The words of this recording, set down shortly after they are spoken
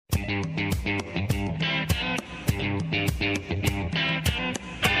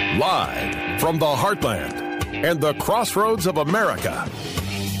Live from the heartland and the crossroads of America,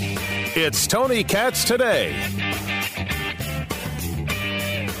 it's Tony Katz Today.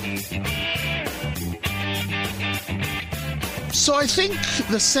 So I think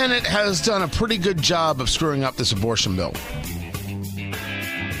the Senate has done a pretty good job of screwing up this abortion bill.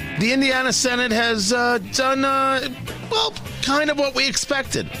 The Indiana Senate has done, kind of what we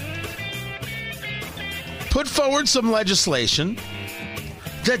expected. Put forward some legislation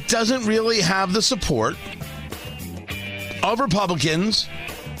that doesn't really have the support of Republicans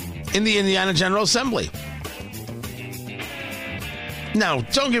in the Indiana General Assembly. Now,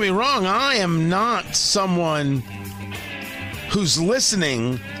 don't get me wrong, I am not someone who's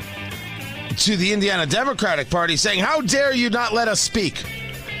listening to the Indiana Democratic Party saying, how dare you not let us speak?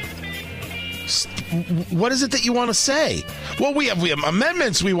 What is it that you want to say? Well, we have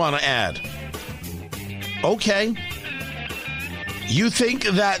amendments we want to add. Okay. You think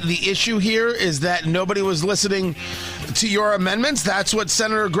that the issue here is that nobody was listening to your amendments? That's what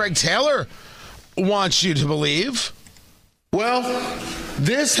Senator Greg Taylor wants you to believe. Well,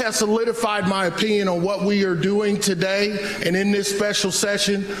 this has solidified my opinion on what we are doing today and in this special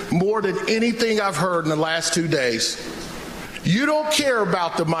session more than anything I've heard in the last 2 days. You don't care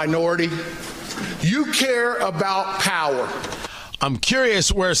about the minority. You care about power. I'm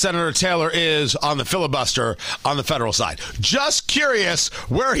curious where Senator Taylor is on the filibuster on the federal side. Just curious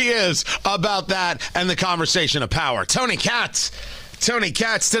where he is about that and the conversation of power. Tony Katz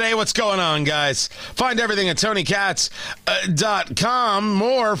Today. What's going on, guys? Find everything at TonyKatz.com.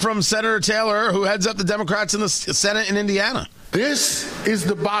 More from Senator Taylor, who heads up the Democrats in the Senate in Indiana. This is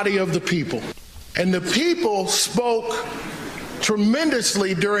the body of the people, and the people spoke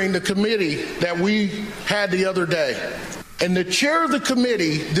tremendously during the committee that we had the other day. And the chair of the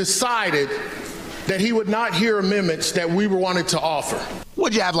committee decided that he would not hear amendments that we wanted to offer.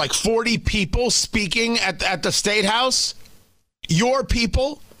 Would you have like 40 people speaking at the State House? Your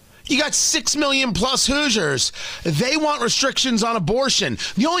people? You got 6 million plus Hoosiers. They want restrictions on abortion.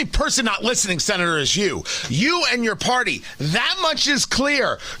 The only person not listening, Senator, is you. You and your party. That much is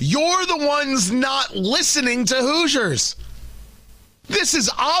clear. You're the ones not listening to Hoosiers. This is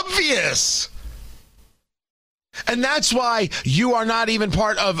obvious. And that's why you are not even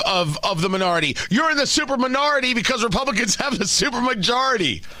part of the minority. You're in the super minority because Republicans have the super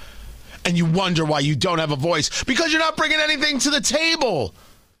majority. And you wonder why you don't have a voice, because you're not bringing anything to the table.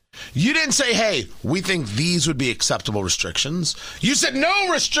 You didn't say, hey, we think these would be acceptable restrictions. You said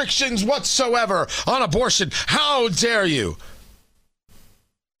no restrictions whatsoever on abortion. How dare you?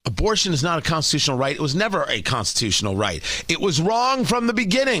 Abortion is not a constitutional right. It was never a constitutional right. It was wrong from the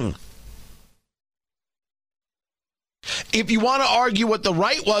beginning. If you want to argue what the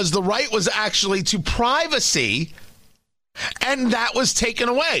right was actually to privacy, and that was taken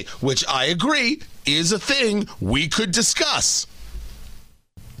away, which I agree is a thing we could discuss.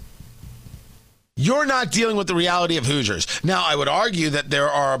 You're not dealing with the reality of Hoosiers. Now, I would argue that there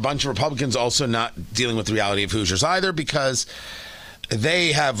are a bunch of Republicans also not dealing with the reality of Hoosiers either, because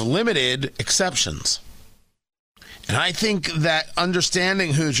they have limited exceptions. And I think that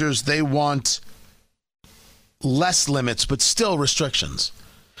understanding Hoosiers, they want less limits, but still restrictions.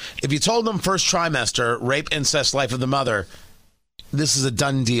 If you told them first trimester, rape, incest, life of the mother, this is a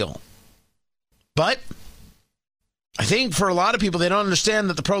done deal. But I think for a lot of people, they don't understand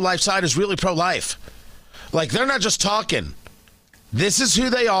that the pro-life side is really pro-life. Like, they're not just talking. This is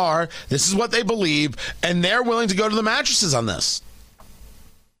who they are. This is what they believe. And they're willing to go to the mattresses on this.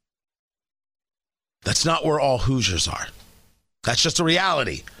 That's not where all Hoosiers are. That's just a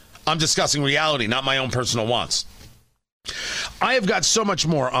reality. I'm discussing reality, not my own personal wants. I have got so much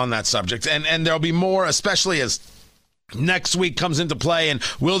more on that subject, and there'll be more, especially as next week comes into play, and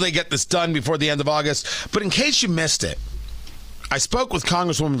will they get this done before the end of August? But in case you missed it, I spoke with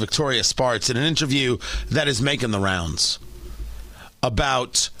Congresswoman Victoria Spartz in an interview that is making the rounds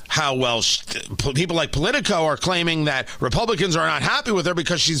about how, well, people like Politico are claiming that Republicans are not happy with her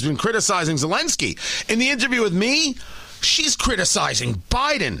because she's been criticizing Zelensky. In the interview with me, she's criticizing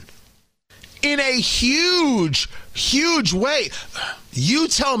Biden in a huge, huge way. You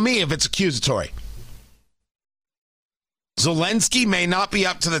tell me if it's accusatory. Zelensky may not be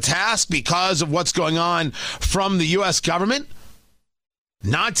up to the task because of what's going on from the U.S. government,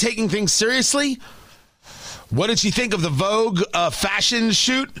 not taking things seriously. What did she think of the Vogue fashion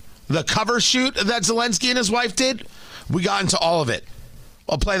shoot, the cover shoot that Zelensky and his wife did? We got into all of it.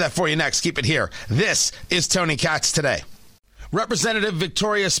 I'll play that for you next. Keep it here. This is Tony Katz Today. Representative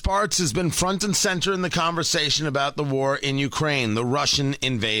Victoria Spartz has been front and center in the conversation about the war in Ukraine, the Russian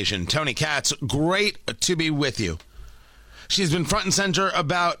invasion. Tony Katz, great to be with you. She's been front and center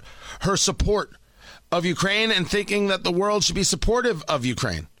about her support of Ukraine and thinking that the world should be supportive of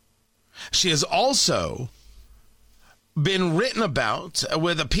Ukraine. She has also been written about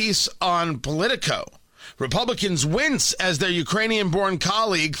with a piece on Politico. Republicans wince as their Ukrainian-born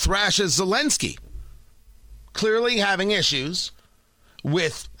colleague thrashes Zelensky, clearly having issues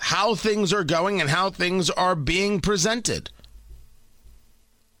with how things are going and how things are being presented.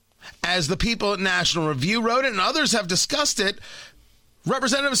 As the people at National Review wrote it and others have discussed it,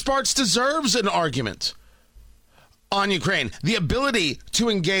 Representative Spartz deserves an argument on Ukraine, the ability to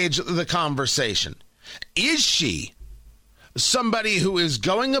engage the conversation. Is she somebody who is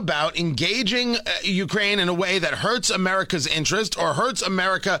going about engaging Ukraine in a way that hurts America's interest or hurts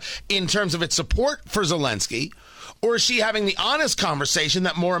America in terms of its support for Zelensky? Or is she having the honest conversation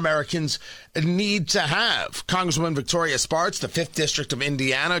that more Americans need to have? Congresswoman Victoria Spartz, the 5th District of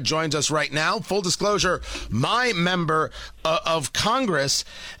Indiana, joins us right now. Full disclosure, my member of Congress.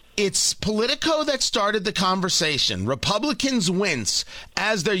 It's Politico that started the conversation. Republicans wince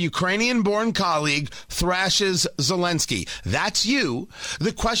as their Ukrainian-born colleague thrashes Zelensky. That's you.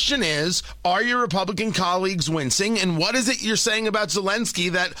 The question is, are your Republican colleagues wincing? And what is it you're saying about Zelensky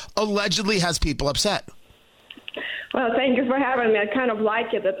that allegedly has people upset? Well, thank you for having me. I kind of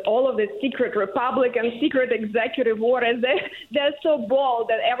like it that all of the secret Republican, secret executive orders, they're so bold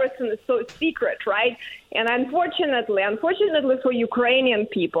that everything is so secret, right? And unfortunately for Ukrainian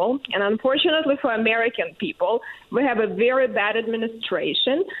people and unfortunately for American people, we have a very bad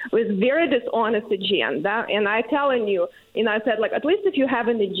administration with very dishonest agenda. And I'm telling you, I said, at least if you have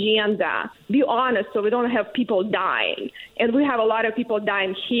an agenda, be honest so we don't have people dying. And we have a lot of people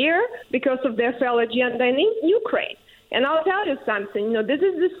dying here because of their failed agenda in Ukraine. And I'll tell you something, this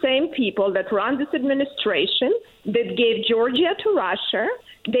is the same people that run this administration that gave Georgia to Russia.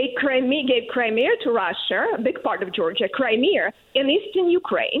 They gave Crimea to Russia, a big part of Georgia, Crimea, in eastern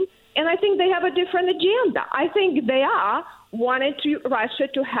Ukraine. And I think they have a different agenda. I think they are wanting Russia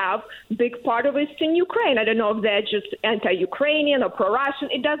to have a big part of eastern Ukraine. I don't know if they're just anti-Ukrainian or pro-Russian.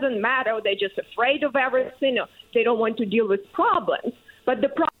 It doesn't matter. They're just afraid of everything. They don't want to deal with problems. But the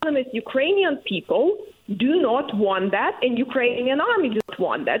problem is Ukrainian people do not want that, and Ukrainian army does not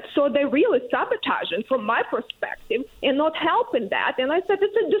want that. So they're really sabotaging, from my perspective, and not helping that. And I said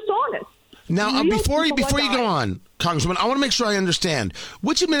it's a dishonest. Now, before you go on, Congresswoman, I want to make sure I understand.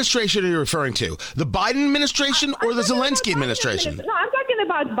 Which administration are you referring to? The Biden administration or the Zelensky administration? No, I'm talking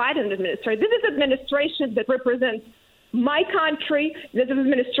about Biden administration. This is administration that represents my country. This is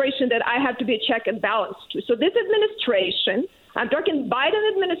administration that I have to be a check and balance to. So this administration, I'm talking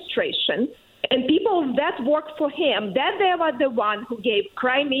Biden administration, and people that worked for him, that they were the one who gave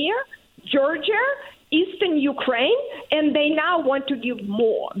Crimea, Georgia, eastern Ukraine, and they now want to give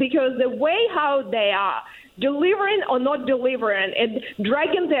more because the way how they are delivering or not delivering and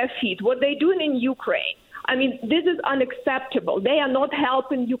dragging their feet, what they're doing in Ukraine, I mean, this is unacceptable. They are not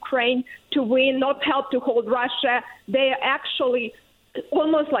helping Ukraine to win, not help to hold Russia. They are actually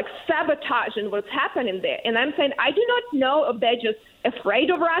almost like sabotaging what's happening there. And I'm saying I do not know if they're just afraid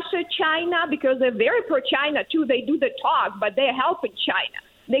of Russia, China, because they're very pro-China too. They do the talk, but they're helping China.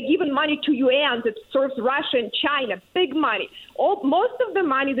 They're giving money to UN that serves Russia and China, big money. Most of the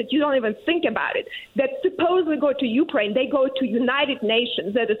money that you don't even think about it, that supposedly go to Ukraine, they go to United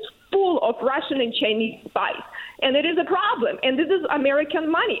Nations that is full of Russian and Chinese spies. And it is a problem. And this is American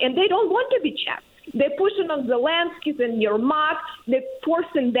money. And they don't want to be checked. They're pushing on Zelensky and Yermak. They're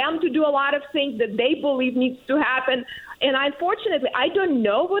forcing them to do a lot of things that they believe needs to happen. And unfortunately, I don't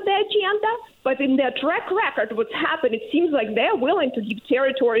know what their agenda, but in their track record, what's happened, it seems like they're willing to give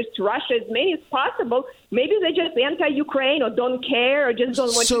territories to Russia, as many as possible. Maybe they're just anti-Ukraine or don't care or just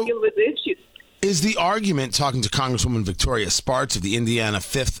don't want to deal with issues. Is the argument, talking to Congresswoman Victoria Spartz of the Indiana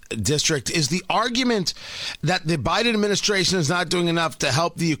 5th District, is the argument that the Biden administration is not doing enough to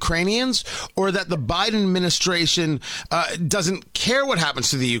help the Ukrainians, or that the Biden administration doesn't care what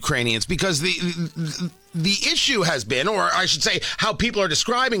happens to the Ukrainians? Because the issue has been, or I should say how people are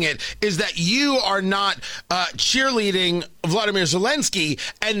describing it, is that you are not cheerleading Vladimir Zelensky,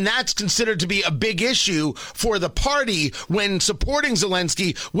 and that's considered to be a big issue for the party when supporting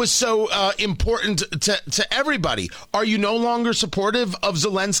Zelensky was so important to everybody. Are you no longer supportive of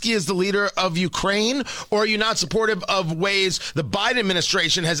Zelensky as the leader of Ukraine, or are you not supportive of ways the Biden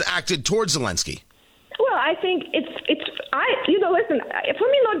administration has acted towards Zelensky? Well, I think listen, for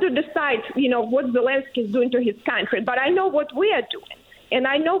me not to decide, what Zelensky is doing to his country, but I know what we are doing. And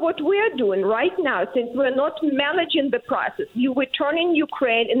I know what we're doing right now, since we're not managing the process. We're turning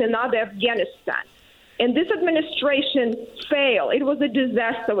Ukraine in another Afghanistan. And this administration failed. It was a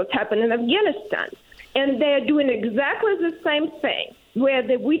disaster what happened in Afghanistan. And they're doing exactly the same thing, where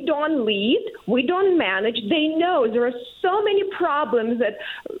we don't lead, we don't manage. They know there are so many problems that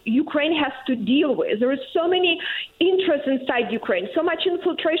Ukraine has to deal with. There are so many interests inside Ukraine, so much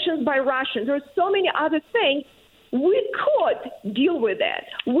infiltrations by Russians. There are so many other things. We could deal with it.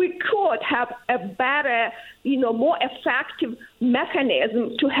 We could have a better, more effective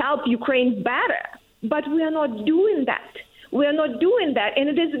mechanism to help Ukraine better. But we are not doing that. We are not doing that. And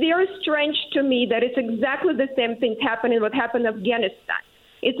it is very strange to me that it's exactly the same thing happening what happened in Afghanistan.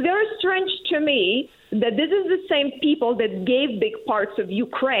 It's very strange to me that this is the same people that gave big parts of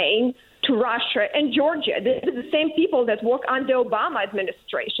Ukraine to Russia and Georgia. This is the same people that work under Obama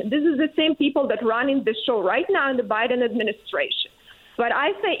administration. This is the same people that running the show right now in the Biden administration. But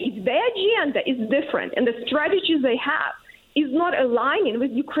I say if their agenda is different and the strategies they have is not aligning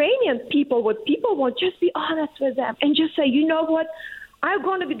with Ukrainian people, what people want, just be honest with them and just say, you know what, I'm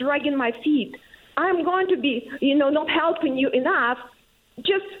going to be dragging my feet. I'm going to be, not helping you enough.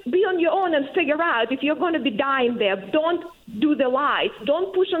 Just be on your own and figure out if you're going to be dying there. Don't do the lies.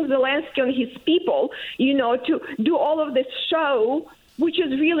 Don't push on Zelensky and his people, to do all of this show, which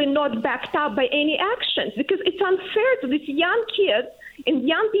is really not backed up by any actions, because it's unfair to these young kids and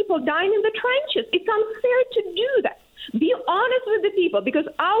young people dying in the trenches. It's unfair to do that. Be honest with the people, because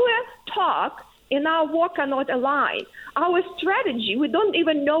our talk and our work are not aligned. Our strategy, we don't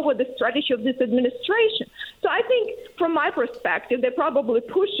even know what the strategy of this administration. So I think, from my perspective, they're probably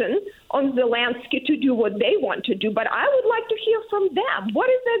pushing on Zelensky to do what they want to do. But I would like to hear from them. What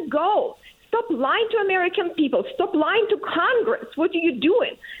is their goal? Stop lying to American people. Stop lying to Congress. What are you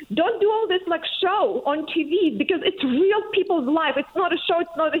doing? Don't do all this show on TV, because it's real people's life. It's not a show.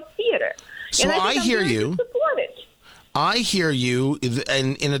 It's not a theater. So and I hear you. Disappointed. I hear you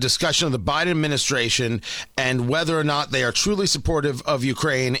in a discussion of the Biden administration and whether or not they are truly supportive of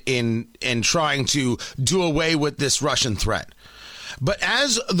Ukraine in trying to do away with this Russian threat. But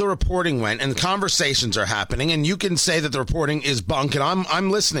as the reporting went and the conversations are happening, and you can say that the reporting is bunk, and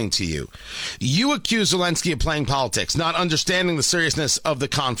I'm listening to you. You accuse Zelensky of playing politics, not understanding the seriousness of the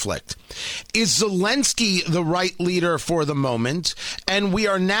conflict. Is Zelensky the right leader for the moment? And we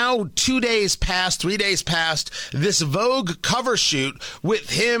are now 3 days past this Vogue cover shoot with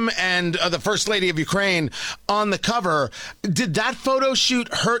him and the First Lady of Ukraine on the cover. Did that photo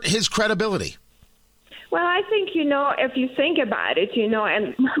shoot hurt his credibility? Well, I think, if you think about it,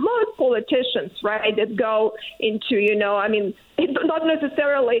 and most politicians, right, that go into, not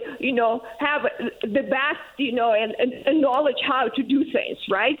necessarily, have the best, and knowledge how to do things,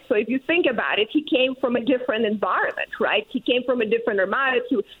 right? So if you think about it, he came from a different environment, right? He came from a different environment.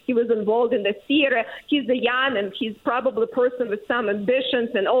 He was involved in the theater. He's a young, and he's probably a person with some ambitions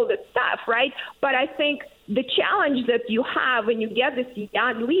and all this stuff, right? But I think the challenge that you have when you get these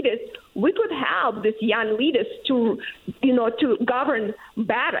young leaders, we could help these young leaders to govern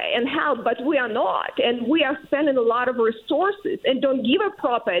better and help, but we are not. And we are spending a lot of resources and don't give a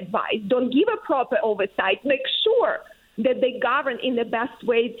proper advice, don't give a proper oversight, make sure that they govern in the best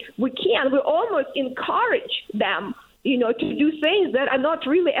way we can. We almost encourage them to do things that are not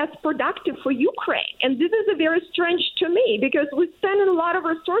really as productive for Ukraine. And this is very strange to me, because we spend a lot of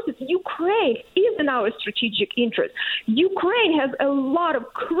resources. Ukraine is in our strategic interest. Ukraine has a lot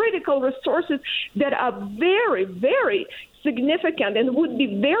of critical resources that are very, very significant and would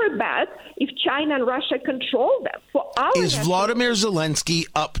be very bad if China and Russia control them. Is Vladimir Zelensky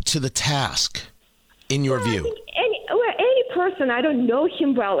up to the task, in your view? Any person, I don't know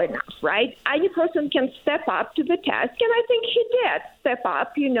him well enough, right? Any person can step up to the task, and I think he did step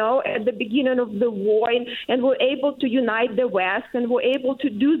up, at the beginning of the war, and were able to unite the West, and were able to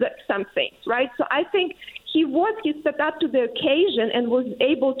do some things, right? So I think he stepped up to the occasion and was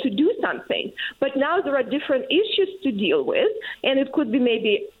able to do something. But now there are different issues to deal with, and it could be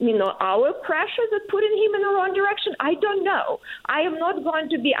maybe, our pressure that putting him in the wrong direction. I don't know. I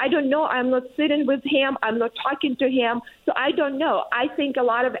don't know. I'm not sitting with him. I'm not talking to him. So I don't know. I think a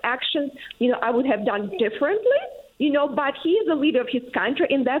lot of actions, I would have done differently. But he is the leader of his country,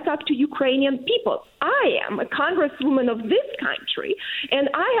 and that's up to Ukrainian people. I am a congresswoman of this country, and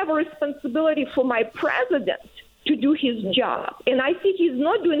I have a responsibility for my president to do his job. And I think he's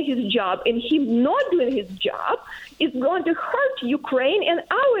not doing his job, and him not doing his job is going to hurt Ukraine and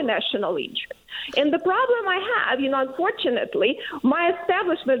our national interest. And the problem I have, unfortunately, my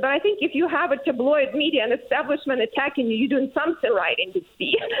establishment, but I think if you have a tabloid media and establishment attacking you, you're doing something right in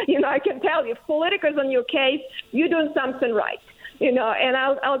DC. I can tell you, if Politico's on your case, you're doing something right. And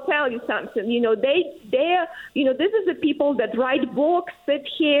I'll tell you something. This is the people that write books, sit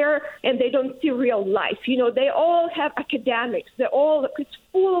here, and they don't see real life. They all have academics. It's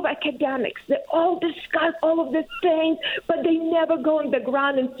full of academics. They all discuss all of these things, but they never go on the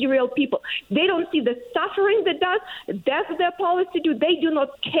ground and see real people. They don't see the suffering that's their policy do. They do not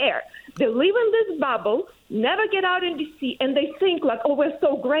care. They live in this bubble, never get out in D.C., and they think like, oh, we're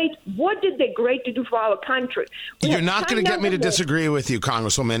so great. What did they great to do for our country? You're not going to get me to disagree with you,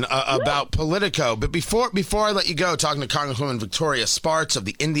 Congresswoman, about Politico. But before I let you go, talking to Congresswoman Victoria Spartz of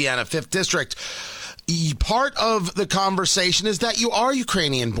the Indiana 5th District, part of the conversation is that you are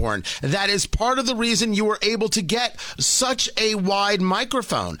Ukrainian-born. That is part of the reason you were able to get such a wide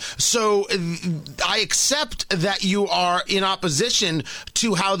microphone. So I accept that you are in opposition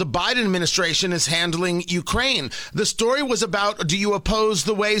to how the Biden administration is handling Ukraine. The story was about, do you oppose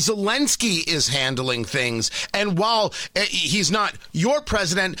the way Zelensky is handling things? And while he's not your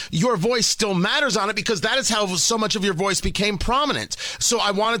president, your voice still matters on it, because that is how so much of your voice became prominent. So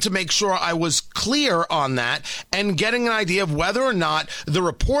I wanted to make sure I was clear on that and getting an idea of whether or not the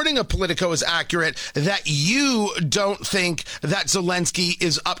reporting of Politico is accurate, that you don't think that Zelensky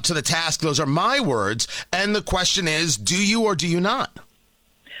is up to the task. Those are my words. And the question is, do you or do you not?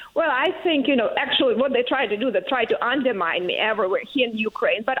 Well, I think, actually what they try to do, they try to undermine me everywhere here in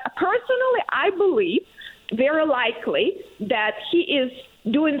Ukraine. But personally, I believe very likely that he is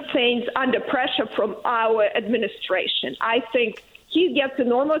doing things under pressure from our administration. I think he gets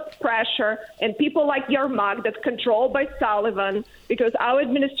enormous pressure, and people like Yermak that's controlled by Sullivan, because our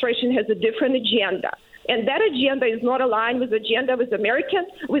administration has a different agenda. And that agenda is not aligned with agenda with American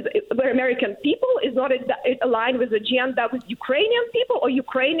people, is not aligned with agenda with Ukrainian people or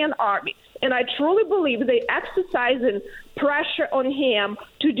Ukrainian army. And I truly believe they exercising pressure on him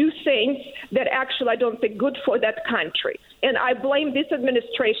to do things that actually I don't think good for that country. And I blame this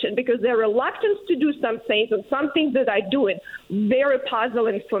administration because their reluctance to do some things, and some things that I do, very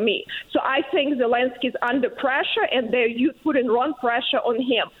puzzling for me. So I think Zelensky is under pressure, and they're putting wrong pressure on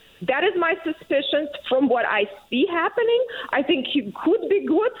him. That is my suspicion from what I see happening. I think he could be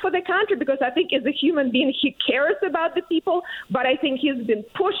good for the country because I think as a human being, he cares about the people. But I think he's been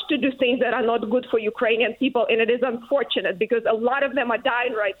pushed to do things that are not good for Ukrainian people. And it is unfortunate because a lot of them are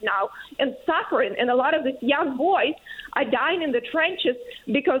dying right now and suffering. And a lot of these young boys are dying in the trenches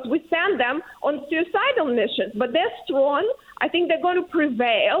because we send them on suicidal missions. But they're strong. I think they're going to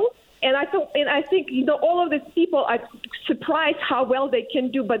prevail. And I think all of these people are surprised how well they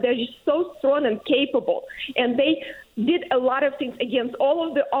can do, but they're just so strong and capable. And they did a lot of things against all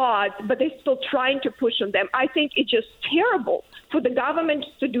of the odds, but they're still trying to push on them. I think it's just terrible for the government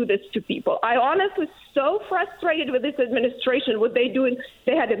to do this to people. I honestly so frustrated with this administration, what they're doing.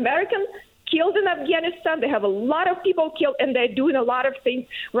 They had Americans killed in Afghanistan. They have a lot of people killed, and they're doing a lot of things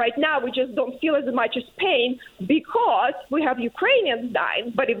right now. We just don't feel as much as pain because we have Ukrainians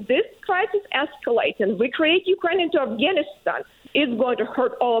dying. But if this crisis escalates and we create Ukraine into Afghanistan, it's going to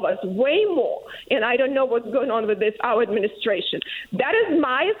hurt all of us way more. And I don't know what's going on with our administration. That is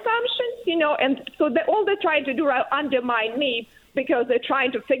my assumption, and so all they're trying to do is undermine me, because they're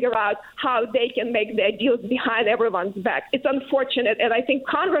trying to figure out how they can make their deals behind everyone's back. It's unfortunate, and I think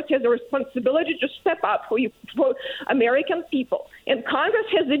Congress has a responsibility to step up for American people. And Congress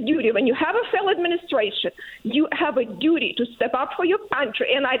has a duty. When you have a failed administration, you have a duty to step up for your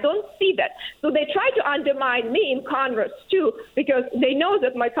country, and I don't see that. So they try to undermine me in Congress, too, because they know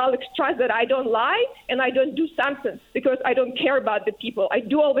that my colleagues trust that I don't lie and I don't do something because I don't care about the people. I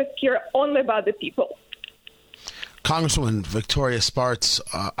do always care only about the people. Congresswoman Victoria Spartz,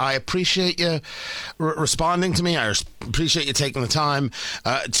 I appreciate you responding to me. I appreciate you taking the time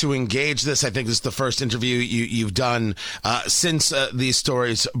to engage this. I think this is the first interview you've done since these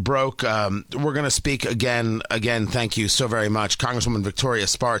stories broke. We're going to speak again. Thank you so very much. Congresswoman Victoria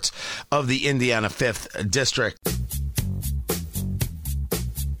Spartz of the Indiana 5th District.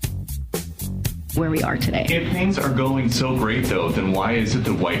 Where we are today. If things are going so great, though, then why is it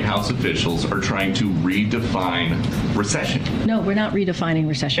the White House officials are trying to redefine recession? No, we're not redefining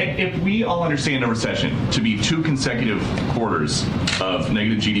recession. If we all understand a recession to be 2 consecutive quarters of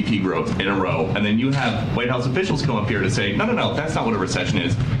negative GDP growth in a row, and then you have White House officials come up here to say, no, that's not what a recession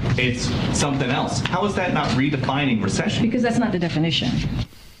is. It's something else. How is that not redefining recession? Because that's not the definition.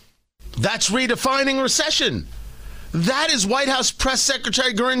 That's redefining recession. That is White House Press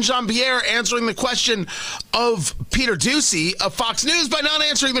Secretary Karine Jean-Pierre answering the question of Peter Doocy of Fox News by not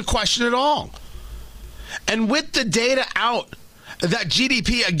answering the question at all. And with the data out that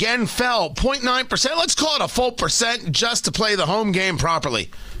GDP again fell 0.9%, let's call it a full percent just to play the home game properly.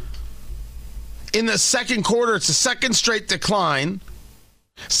 In the second quarter, it's a second straight decline.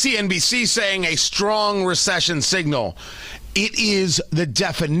 CNBC saying a strong recession signal. It is the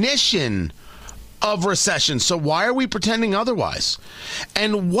definition of recession. So why are we pretending otherwise?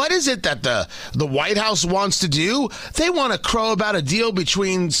 And what is it that the White House wants to do? They want to crow about a deal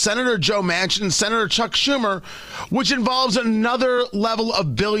between Senator Joe Manchin and Senator Chuck Schumer, which involves another level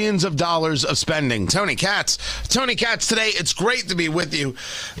of billions of dollars of spending. Tony Katz today, it's great to be with you.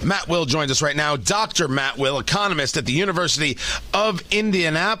 Matt Will joins us right now. Dr. Matt Will, economist at the University of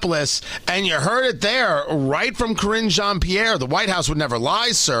Indianapolis. And you heard it there, right from Karine Jean-Pierre. The White House would never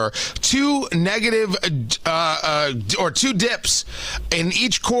lie, sir. Two dips in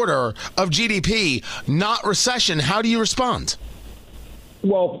each quarter of GDP, not recession. How do you respond?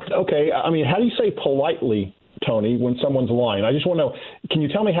 Well, okay. I mean, how do you say politely, Tony, when someone's lying? I just want to know, can you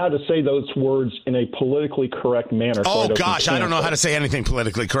tell me how to say those words in a politically correct manner? Oh, gosh, I don't know how to say anything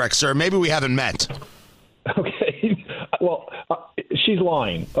politically correct, sir. Maybe we haven't met. Okay. Well, she's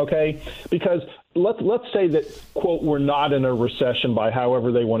lying, okay? Because let's say that, quote, we're not in a recession by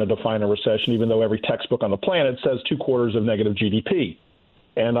however they want to define a recession, even though every textbook on the planet says 2 quarters of negative GDP.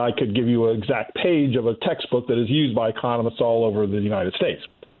 And I could give you an exact page of a textbook that is used by economists all over the United States.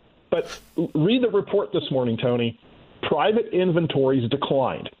 But read the report this morning, Tony. Private inventories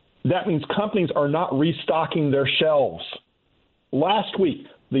declined. That means companies are not restocking their shelves. Last week,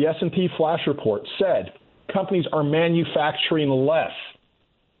 the S&P Flash report said companies are manufacturing less.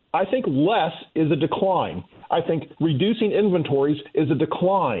 I think less is a decline. I think reducing inventories is a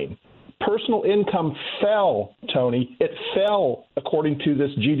decline. Personal income fell, Tony. It fell according to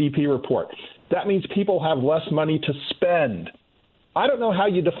this GDP report. That means people have less money to spend. I don't know how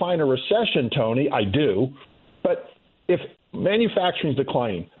you define a recession, Tony. I do. But if manufacturing is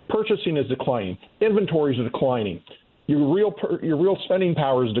declining, purchasing is declining, inventories are declining, your real spending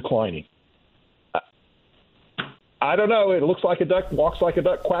power is declining. I don't know. It looks like a duck, walks like a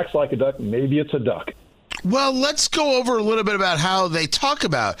duck, quacks like a duck. Maybe it's a duck. Well, let's go over a little bit about how they talk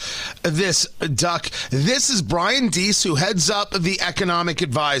about this duck. This is Brian Deese, who heads up the Economic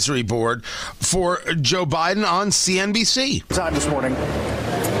Advisory Board for Joe Biden on CNBC. Time this morning.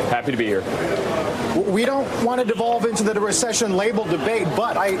 Happy to be here. We don't want to devolve into the recession label debate,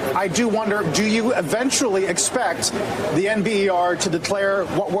 but I do wonder, do you eventually expect the NBER to declare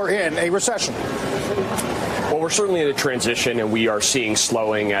what we're in, a recession? Well, we're certainly in a transition, and we are seeing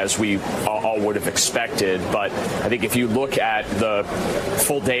slowing as we all would have expected. But I think if you look at the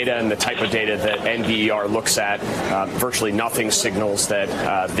full data and the type of data that NBER looks at, virtually nothing signals that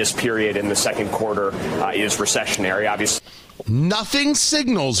this period in the second quarter is recessionary. Obviously,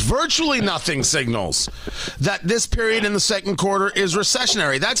 virtually nothing signals that this period in the second quarter is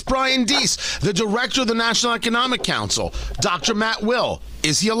recessionary. That's Brian Deese, the director of the National Economic Council. Dr. Matt Will,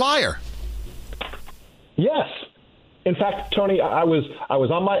 is he a liar? Yes. In fact, Tony, I was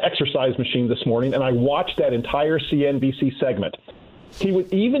on my exercise machine this morning, and I watched that entire CNBC segment.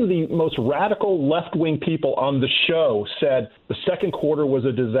 Even the most radical left-wing people on the show said the second quarter was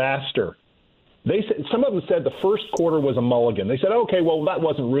a disaster. They said, some of them said the first quarter was a mulligan. They said, okay, well, that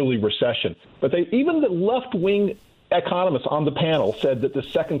wasn't really recession. But even the left-wing economists on the panel said that the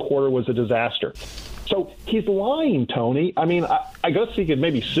second quarter was a disaster. So he's lying, Tony. I mean, I guess he could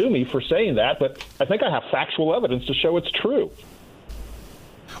maybe sue me for saying that, but I think I have factual evidence to show it's true.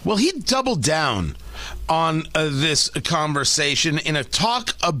 Well, he doubled down on this conversation in a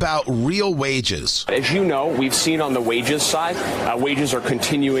talk about real wages. as you know, we've seen on the wages side, wages are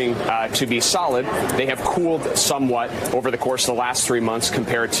continuing to be solid. They have cooled somewhat over the course of the last 3 months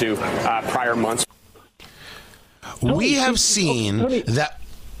compared to prior months. We have seen that.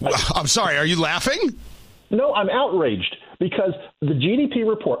 I'm sorry, are you laughing? No, I'm outraged because the GDP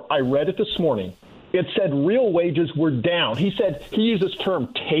report, I read it this morning. It said real wages were down. He used this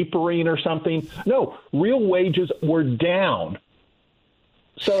term tapering or something. No, real wages were down.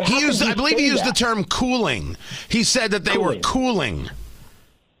 So I believe he used the term cooling. He said that they were cooling.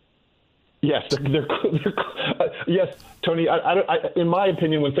 Yes, they're yes, Tony. In my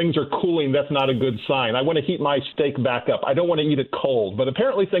opinion, when things are cooling, that's not a good sign. I want to heat my steak back up. I don't want to eat it cold. But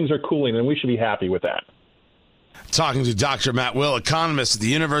apparently, things are cooling, and we should be happy with that. Talking to Dr. Matt Will, economist at the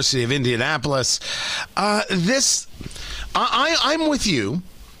University of Indianapolis. I'm with you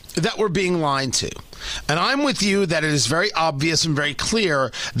that we're being lied to. And I'm with you that it is very obvious and very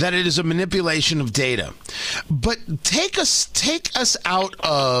clear that it is a manipulation of data. But take us out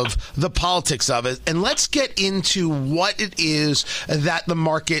of the politics of it, and let's get into what it is that the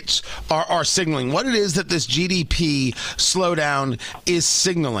markets are signaling, what it is that this GDP slowdown is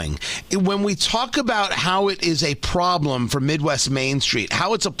signaling. When we talk about how it is a problem for Midwest Main Street,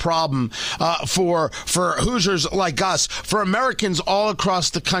 how it's a problem for Hoosiers like us, for Americans all across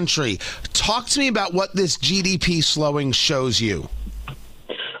the country, talk to me about what this GDP slowing shows you.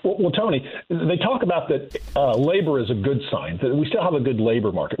 Well, Tony, they talk about that labor is a good sign, that we still have a good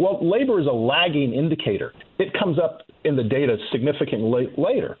labor market. Well, labor is a lagging indicator. It comes up in the data significantly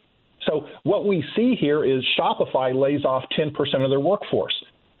later. So what we see here is Shopify lays off 10% of their workforce.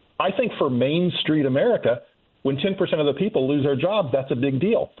 I think for Main Street America, when 10% of the people lose their jobs, that's a big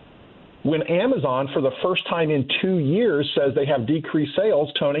deal. When Amazon, for the first time in 2 years, says they have decreased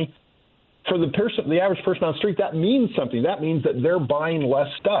sales, Tony, for the average person on the street, that means something. That means that they're buying less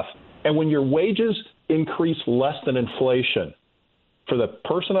stuff. And when your wages increase less than inflation, for the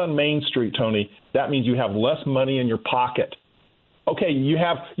person on Main Street, Tony, that means you have less money in your pocket. Okay, you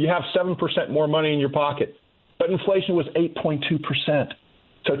have 7% more money in your pocket, but inflation was 8.2%.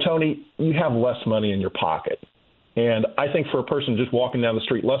 So, Tony, you have less money in your pocket. And I think for a person just walking down the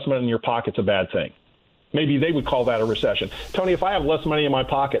street, less money in your pocket's a bad thing. Maybe they would call that a recession. Tony, if I have less money in my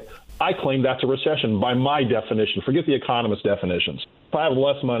pocket, I claim that's a recession by my definition. Forget the economist definitions. If I have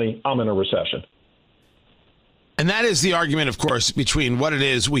less money, I'm in a recession. And that is the argument, of course, between what it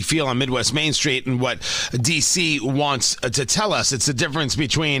is we feel on Midwest Main Street and what D.C. wants to tell us. It's the difference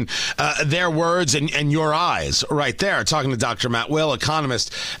between their words and your eyes right there. Talking to Dr. Matt Will,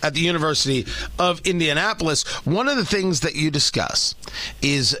 economist at the University of Indianapolis. One of the things that you discuss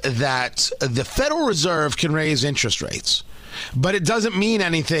is that the Federal Reserve can raise interest rates, but it doesn't mean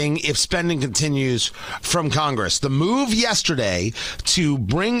anything if spending continues from Congress. The move yesterday to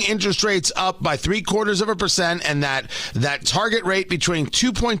bring interest rates up by 0.75% and that target rate between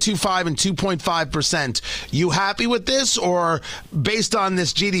 2.25 and 2.5%, you happy with this? Or based on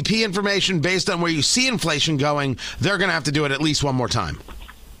this GDP information, based on where you see inflation going, they're going to have to do it at least one more time?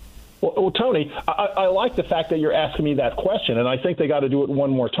 Well, Tony, I like the fact that you're asking me that question, and I think they got to do it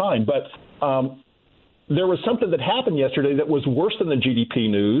one more time. But there was something that happened yesterday that was worse than the GDP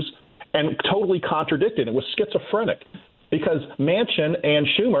news and totally contradicted. It was schizophrenic because Manchin and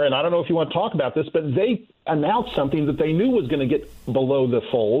Schumer, and I don't know if you want to talk about this, but they announced something that they knew was going to get below the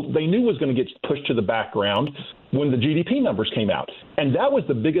fold. They knew was going to get pushed to the background when the GDP numbers came out. And that was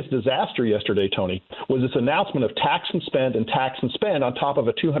the biggest disaster yesterday, Tony, was this announcement of tax and spend on top of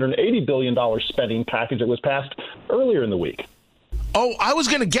a $280 billion spending package that was passed earlier in the week. Oh, I was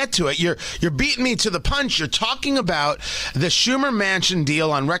going to get to it. You're beating me to the punch. You're talking about the Schumer-Manchin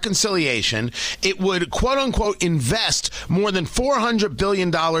deal on reconciliation. It would, quote unquote, invest more than $400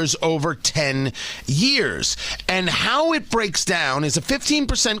 billion over 10 years. And how it breaks down is a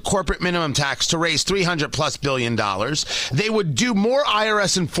 15% corporate minimum tax to raise $300+ billion. They would do more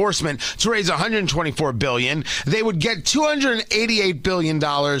IRS enforcement to raise $124 billion. They would get $288 billion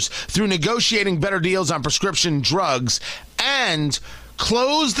through negotiating better deals on prescription drugs, and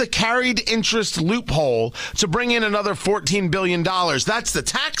close the carried interest loophole to bring in another $14 billion. That's the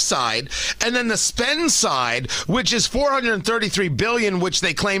tax side. And then the spend side, which is $433 billion, which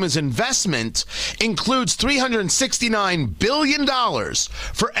they claim is investment, includes $369 billion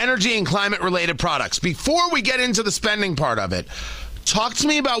for energy and climate-related products. Before we get into the spending part of it, talk to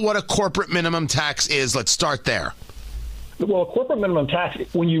me about what a corporate minimum tax is. Let's start there. Well, a corporate minimum tax,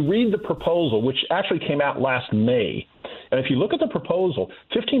 when you read the proposal, which actually came out last May, and if you look at the proposal,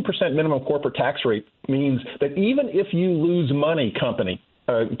 15% minimum corporate tax rate means that even if you lose money, Tony,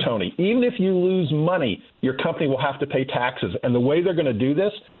 even if you lose money, your company will have to pay taxes. And the way they're going to do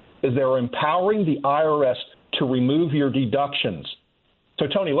this is they're empowering the IRS to remove your deductions. So,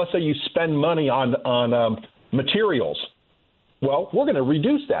 Tony, let's say you spend money on materials. Well, we're going to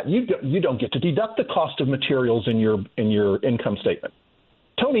reduce that. You don't get to deduct the cost of materials in your income statement.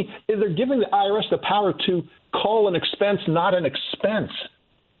 Tony, they're giving the IRS the power to call an expense not an expense.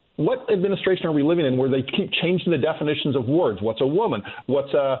 What administration are we living in where they keep changing the definitions of words? What's a woman?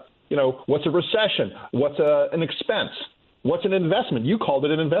 What's a recession? What's an expense? What's an investment? You called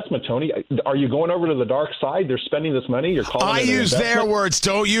it an investment, Tony. Are you going over to the dark side? They're spending this money. You're calling it an investment? I use their words.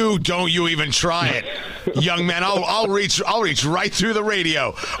 Don't you even try it, young man. I'll reach right through the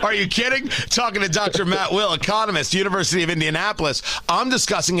radio. Are you kidding? Talking to Dr. Matt Will, economist, University of Indianapolis. I'm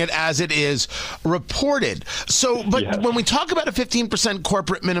discussing it as it is reported. So, but yes. When we talk about a 15%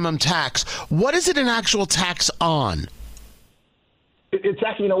 corporate minimum tax, what is it an actual tax on? It's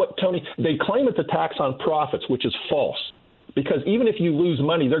actually, you know what, Tony? They claim it's a tax on profits, which is false. Because even if you lose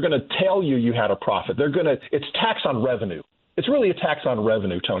money, they're going to tell you had a profit. It's tax on revenue. It's really a tax on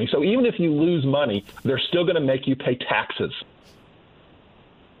revenue, Tony. So even if you lose money, they're still going to make you pay taxes.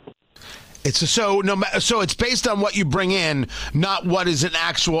 So it's based on what you bring in, not what is an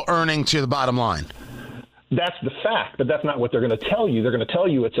actual earning to the bottom line. That's the fact, but that's not what they're going to tell you. They're going to tell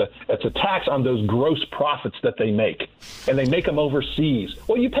you it's a tax on those gross profits that they make, and they make them overseas.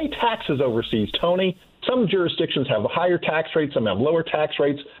 Well, you pay taxes overseas, Tony. Some jurisdictions have higher tax rates, some have lower tax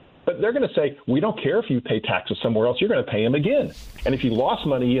rates, but they're going to say, we don't care if you pay taxes somewhere else, you're going to pay them again. And if you lost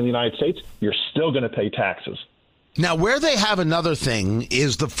money in the United States, you're still going to pay taxes. Now, where they have another thing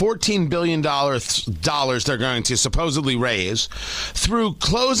is the $14 billion they're going to supposedly raise through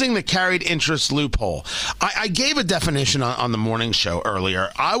closing the carried interest loophole. I gave a definition on the morning show earlier.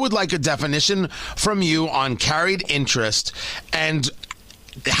 I would like a definition from you on carried interest, and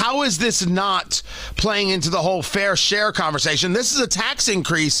how is this not playing into the whole fair share conversation? This is a tax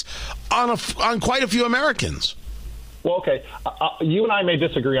increase on quite a few Americans. Well, okay, you and I may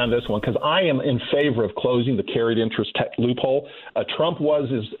disagree on this one because I am in favor of closing the carried interest loophole. Trump was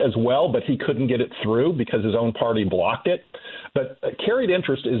as well, but he couldn't get it through because his own party blocked it. But carried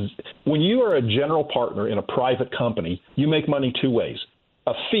interest is when you are a general partner in a private company, you make money two ways.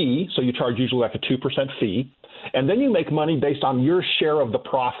 A fee, so you charge usually like a 2% fee, and then you make money based on your share of the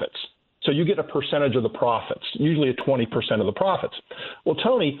profits. So you get a percentage of the profits, usually a 20% of the profits. Well,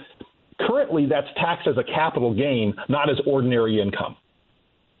 Tony, currently, that's taxed as a capital gain, not as ordinary income.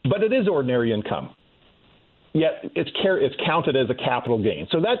 But it is ordinary income. Yet it's counted as a capital gain.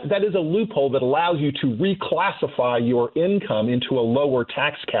 So that is a loophole that allows you to reclassify your income into a lower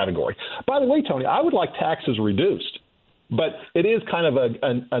tax category. By the way, Tony, I would like taxes reduced. But it is kind of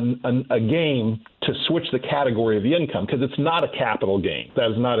a game to switch the category of the income because it's not a capital gain.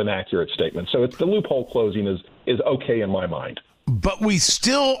 That is not an accurate statement. So the loophole closing is okay in my mind. But we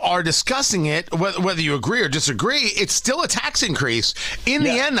still are discussing it, whether you agree or disagree. It's still a tax increase. In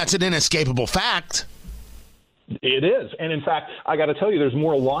the end, that's an inescapable fact. It is. And in fact, I got to tell you, there's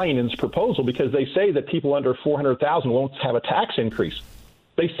more lying in this proposal because they say that people under $400,000 won't have a tax increase.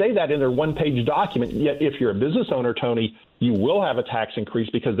 They say that in their one-page document. Yet if you're a business owner, Tony, you will have a tax increase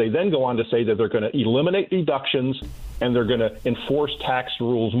because they then go on to say that they're going to eliminate deductions and they're going to enforce tax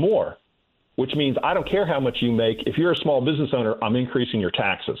rules more. Which means I don't care how much you make. If you're a small business owner, I'm increasing your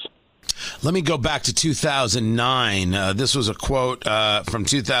taxes. Let me go back to 2009. This was a quote from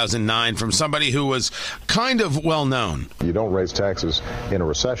 2009 from somebody who was kind of well known. You don't raise taxes in a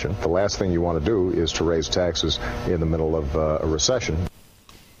recession. The last thing you want to do is to raise taxes in the middle of a recession.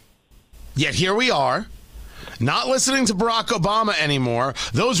 Yet here we are, not listening to Barack Obama anymore.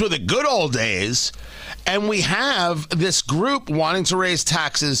 Those were the good old days. And we have this group wanting to raise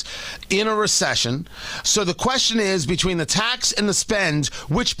taxes in a recession. So the question is, between the tax and the spend,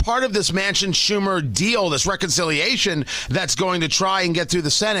 which part of this Manchin-Schumer deal, this reconciliation that's going to try and get through the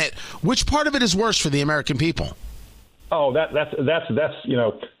Senate, which part of it is worse for the American people? Oh, that's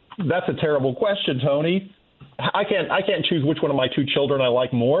a terrible question, Tony. I can't choose which one of my two children I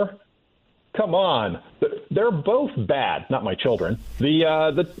like more. Come on, they're both bad. Not my children.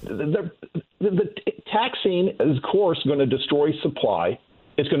 The taxing is, of course, going to destroy supply.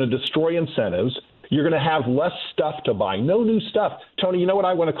 It's going to destroy incentives. You're going to have less stuff to buy. No new stuff. Tony, you know what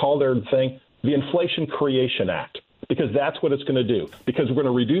I want to call their thing? The Inflation Creation Act, because that's what it's going to do. Because we're going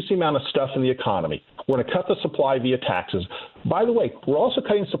to reduce the amount of stuff in the economy. We're going to cut the supply via taxes. By the way, we're also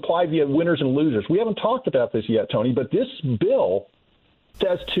cutting supply via winners and losers. We haven't talked about this yet, Tony, but this bill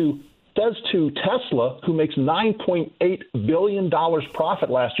says to Tesla, who makes $9.8 billion profit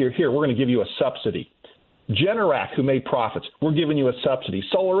last year, here, we're going to give you a subsidy. Generac, who made profits, we're giving you a subsidy.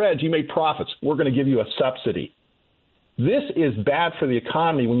 SolarEdge, you made profits, we're going to give you a subsidy. This is bad for the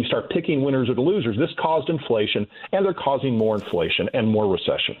economy when you start picking winners or losers. This caused inflation, and they're causing more inflation and more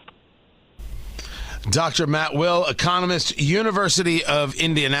recession. Dr. Matt Will, economist, University of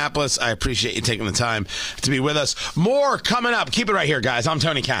Indianapolis. I appreciate you taking the time to be with us. More coming up. Keep it right here, guys. I'm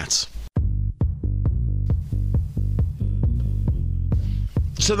Tony Katz.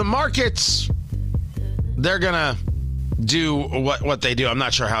 So the markets, they're going to do what they do. I'm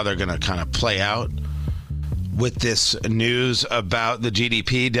not sure how they're going to kind of play out with this news about the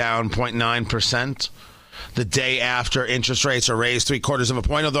GDP down 0.9%. The day after interest rates are raised 0.75 of a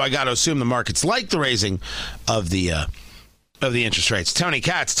point, although I got to assume the markets like the raising of the interest rates. Tony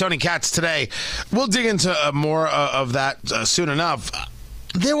Katz today. We'll dig into more of that soon enough.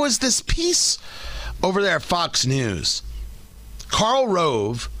 There was this piece over there at Fox News. Karl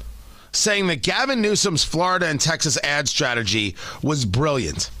Rove, saying that Gavin Newsom's Florida and Texas ad strategy was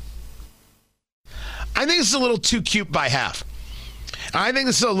brilliant. I think it's a little too cute by half. I think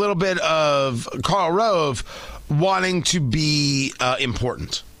this is a little bit of Karl Rove wanting to be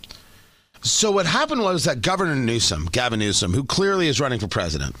important. So what happened was that Gavin Newsom, who clearly is running for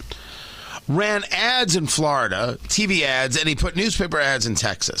president, ran ads in Florida, TV ads, and he put newspaper ads in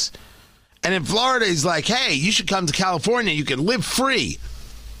Texas. And in Florida, he's like, hey, you should come to California. You can live free.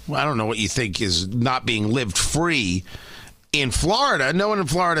 Well, I don't know what you think is not being lived free in Florida. No one in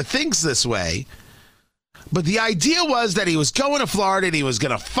Florida thinks this way. But the idea was that he was going to Florida and he was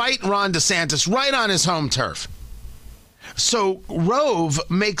going to fight Ron DeSantis right on his home turf. So Rove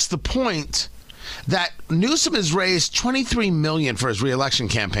makes the point that Newsom has raised $23 million for his reelection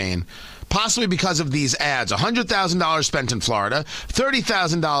campaign, possibly because of these ads. $100,000 spent in Florida,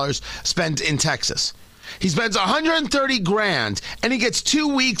 $30,000 spent in Texas. He spends $130,000 and he gets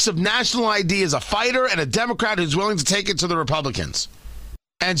 2 weeks of national ID as a fighter and a Democrat who's willing to take it to the Republicans.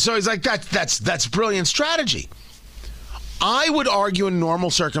 And so he's like, that's brilliant strategy. I would argue in normal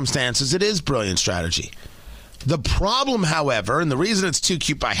circumstances it is brilliant strategy. The problem, however, and the reason it's too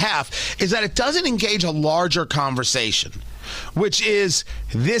cute by half, is that it doesn't engage a larger conversation, which is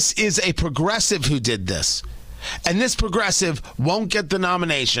this is a progressive who did this. And this progressive won't get the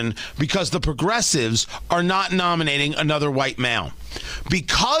nomination because the progressives are not nominating another white male.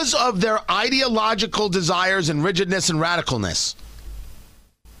 Because of their ideological desires and rigidness and radicalness,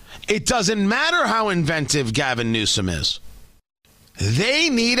 it doesn't matter how inventive Gavin Newsom is. They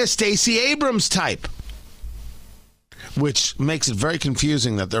need a Stacey Abrams type, which makes it very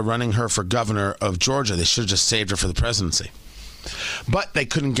confusing that they're running her for governor of Georgia. They should have just saved her for the presidency. But they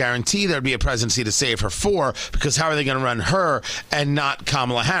couldn't guarantee there'd be a presidency to save her for, because how are they going to run her and not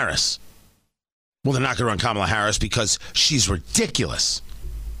Kamala Harris? Well, they're not going to run Kamala Harris because she's ridiculous.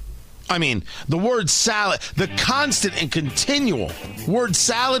 I mean, the word salad, the constant and continual word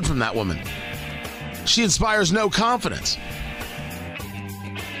salad from that woman. She inspires no confidence.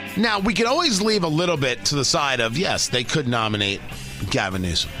 Now, we can always leave a little bit to the side of, yes, they could nominate Gavin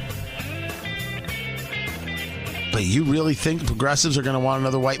Newsom. But you really think progressives are going to want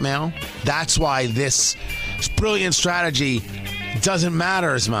another white male? That's why this brilliant strategy doesn't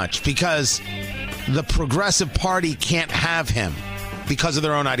matter as much, because the Progressive Party can't have him because of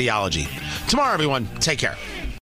their own ideology. Tomorrow, everyone, take care.